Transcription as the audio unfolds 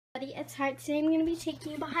everybody, it's Heart. Today I'm going to be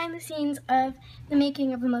taking you behind the scenes of the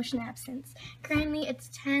making of Emotion Absence. Currently it's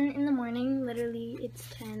 10 in the morning, literally it's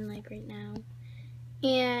 10 like right now.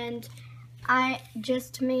 And I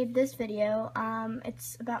just made this video.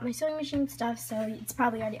 It's about my sewing machine stuff, so it's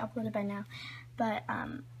probably already uploaded by now. But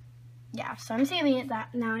yeah, so I'm saving it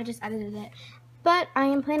that now. I just edited it. But I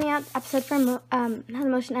am planning out the episode for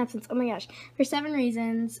Emotion Absence, oh my gosh, for 7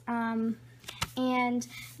 reasons. And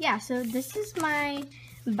yeah, so this is my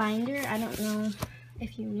binder. I don't know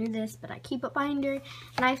if you knew this, but I keep a binder,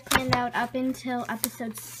 and I've planned out up until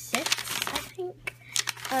episode 6, I think.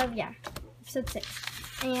 Yeah, episode 6.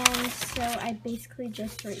 And so I basically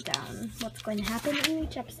just write down what's going to happen in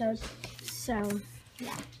each episode. So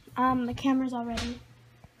yeah, the camera's all ready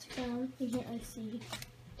to film. You can't really see,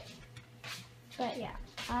 but yeah,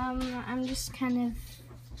 I'm just kind of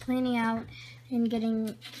planning out and getting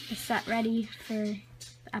the set ready for the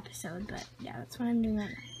episode, but yeah, that's what I'm doing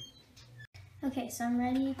right now. Okay, so I'm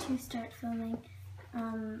ready to start filming.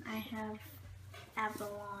 I have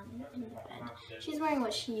Avalon in the bed. She's wearing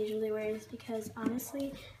what she usually wears because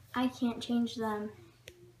honestly, I can't change them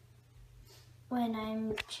when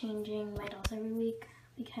I'm changing my dolls every week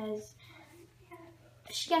because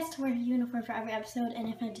she gets to wear a uniform for every episode, and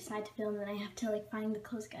if I decide to film, then I have to like find the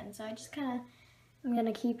clothes again. So I just kind of, I'm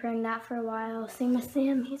gonna keep her in that for a while. Same as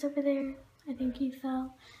Sam, he's over there. I think he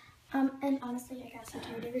fell. And honestly, I got so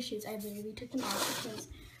tired of her shoes. I literally took them off because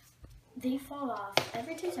they fall off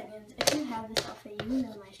every 2 seconds. If you have this outfit, you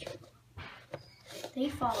know my struggle. They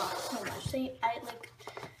fall off so much.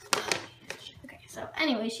 Okay, so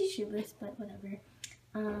anyway, she's shoeless, but whatever.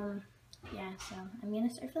 Yeah, so I'm gonna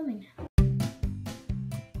start filming now.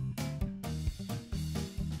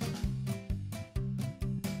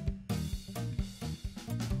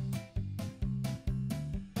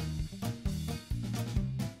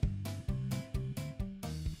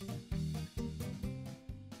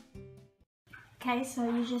 Okay, so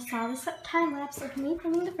you just saw this time lapse of me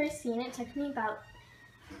filming the first scene. It took me about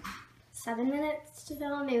 7 minutes to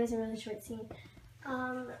film. It was a really short scene.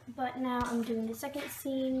 But now I'm doing the second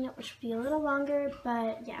scene, which will be a little longer,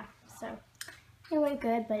 but yeah, so it went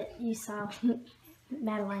good, but you saw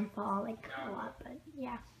Madeline fall like a lot, but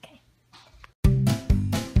yeah, okay.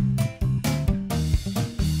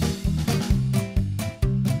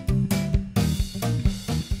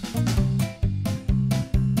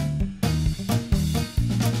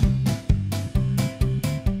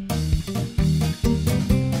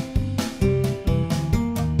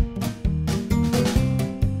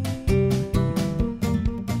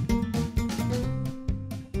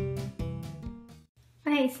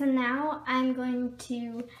 Okay, so now I'm going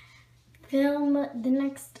to film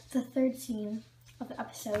the third scene of the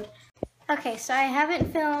episode. Okay, so I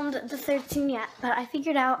haven't filmed the third scene yet, but I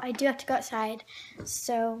figured out I do have to go outside.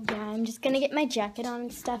 So yeah, I'm just gonna get my jacket on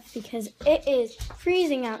and stuff because it is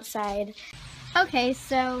freezing outside. Okay,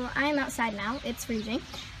 so I'm outside now. It's freezing.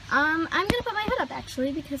 I'm gonna put my hood up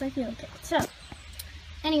actually because I feel like it. So,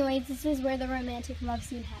 anyways, this is where the romantic love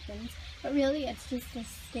scene happens. But really, it's just a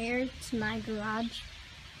stair to my garage.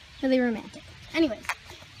 Really romantic. Anyways,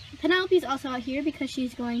 Penelope's also out here because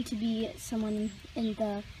she's going to be someone in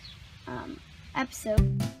the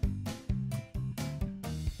episode.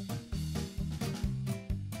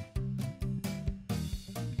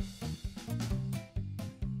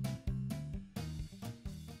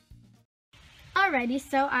 Alrighty,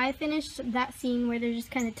 so I finished that scene where they're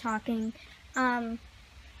just kind of talking. So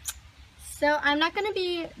I'm not going to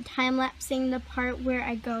be time-lapsing the part where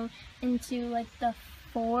I go into like the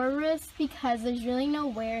forest because there's really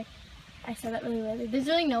nowhere, I said that really weirdly, there's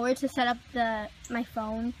really nowhere to set up my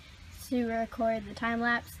phone to record the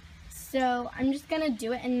time-lapse. So I'm just going to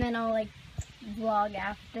do it and then I'll like vlog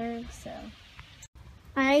after, so.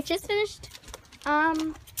 I just finished,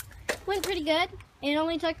 went pretty good. It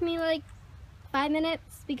only took me like 5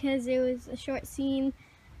 minutes because it was a short scene.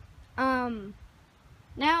 Now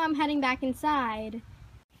I'm heading back inside.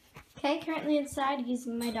 Okay, currently inside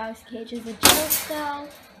using my dog's cage as a jail cell.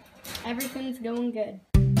 Everything's going good.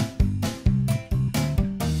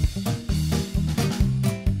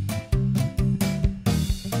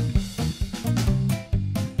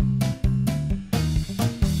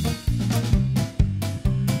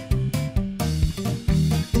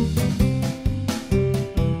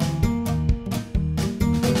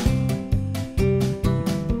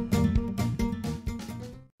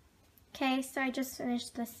 Okay, so I just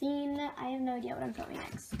finished the scene. I have no idea what I'm filming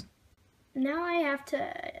next. Now I have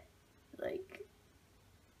to, like,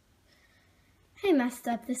 I messed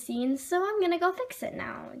up the scene, so I'm gonna go fix it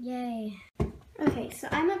now. Yay. Okay, so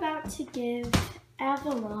I'm about to give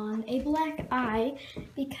Avalon a black eye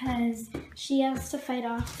because she has to fight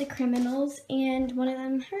off the criminals and one of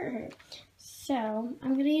them hurt her. So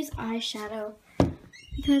I'm going to use eyeshadow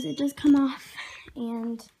because it does come off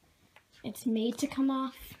and it's made to come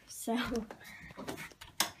off. So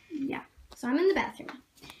yeah, so I'm in the bathroom.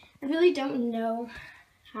 I really don't know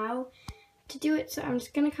how to do it, so I'm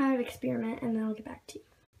just going to kind of experiment and then I'll get back to you.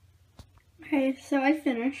 Okay, so I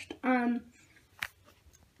finished.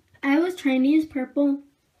 I was trying to use purple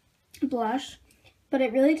blush, but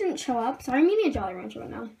it really didn't show up, so I'm eating a Jolly Rancher right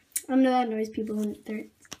now. I know that annoys people when they're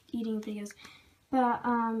eating videos, but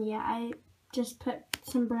yeah, I just put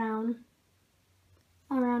some brown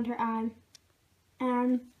around her eye,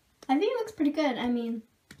 and I think it looks pretty good. I mean,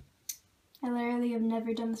 I literally have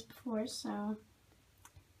never done this before, so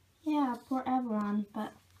yeah, poor Avalon,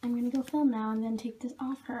 but I'm gonna go film now and then take this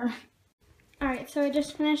off her. Alright, so I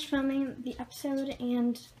just finished filming the episode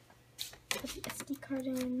and put the SD card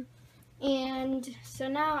in. And so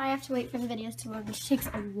now I have to wait for the videos to load, which takes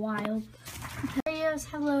a while. The videos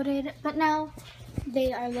have loaded, but now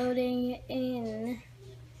they are loading in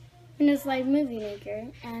Windows Live Movie Maker,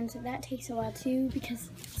 and that takes a while too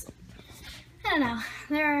because, I don't know,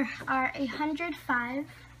 there are 105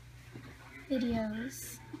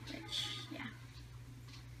 videos, which, yeah,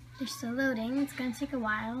 they're still loading. It's going to take a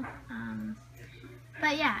while.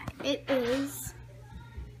 But yeah, it is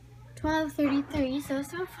 12:33,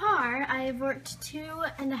 so far I've worked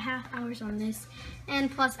 2.5 hours on this, and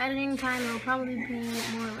plus editing time will probably be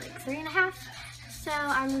more like 3.5, so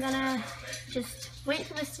I'm gonna just wait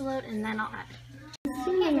for this to load and then I'll edit.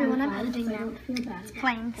 Hey everyone, I'm editing now. It's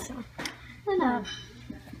playing, so.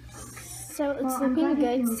 So it's looking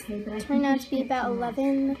good. It's turned out to be about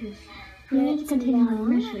 11 minutes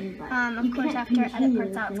long. Of course, after edit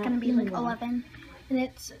parts out, it's gonna be like 11. And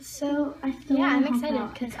it's so, yeah, I'm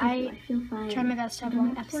excited because I try my best to have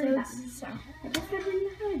long episodes, so. I just got in the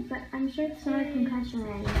hood, but I'm sure it's not a concussion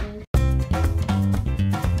or anything.